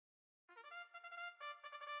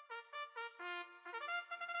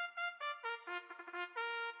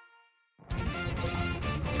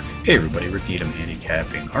Hey everybody, Rick Needham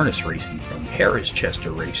handicapping harness racing from Harrah's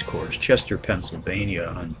Chester Racecourse, Chester, Pennsylvania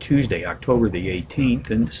on Tuesday, October the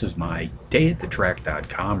 18th, and this is my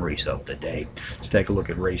dayatthetrack.com race of the day. Let's take a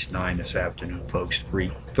look at race 9 this afternoon, folks,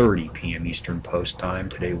 3:30 p.m. Eastern Post Time.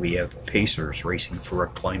 Today we have Pacers racing for a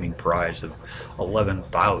claiming prize of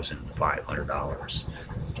 $11,500.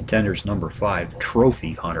 Contenders: number 5,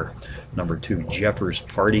 Trophy Hunter, number 2, Jeffers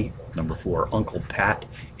Party, number 4, Uncle Pat,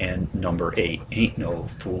 and number 8, Ain't No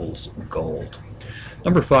Fool's Gold.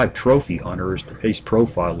 Number 5, Trophy Hunter, is the pace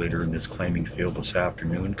profile leader in this claiming field this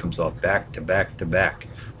afternoon. Comes off back-to-back-to-back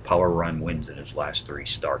power run wins in his last 3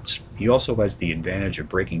 starts. He also has the advantage of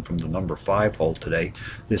breaking from the number 5 hole today.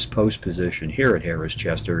 This post position here at Harrah's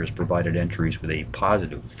Chester has provided entries with a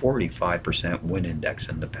positive 45% win index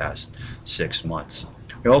in the past 6 months.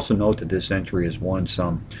 We also note that this entry has won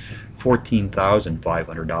some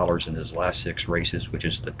 $14,500 in his last 6 races, which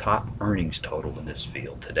is the top earnings total in this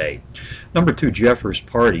field today. Number 2, Jeffers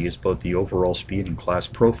Party, is both the overall speed and class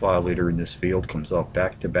profile leader in this field. Comes off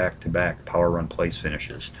back-to-back-to-back power run place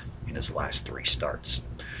finishes in his last 3 starts.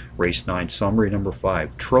 Race 9 summary: number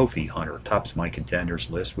 5, Trophy Hunter, tops my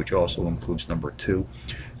contenders list, which also includes number 2,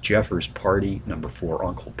 Jeffers Party, number 4,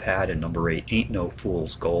 Uncle Pat, and number 8, Ain't No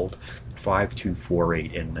Fool's Gold.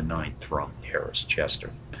 5-2-4-8 in the 9th from Harrah's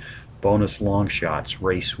Chester. Bonus long shots: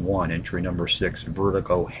 race 1, entry number 6,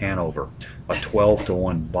 Vertigo Hanover. A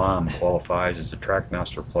 12-to-1 bomb qualifies as a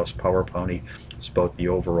Trackmaster Plus Power Pony. It's both the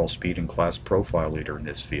overall speed and class profile leader in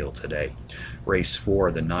this field today. Race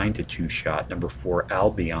 4, the 9-to-2 shot, number 4,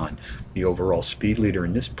 Albion, the overall speed leader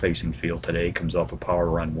in this pacing field today. Comes off a power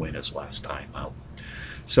run win his last time out.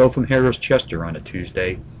 So from Harrah's Chester on a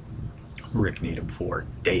Tuesday, Rick Needham for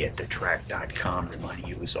dayatthetrack.com, reminding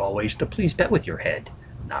you as always to please bet with your head,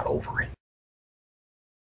 not over it.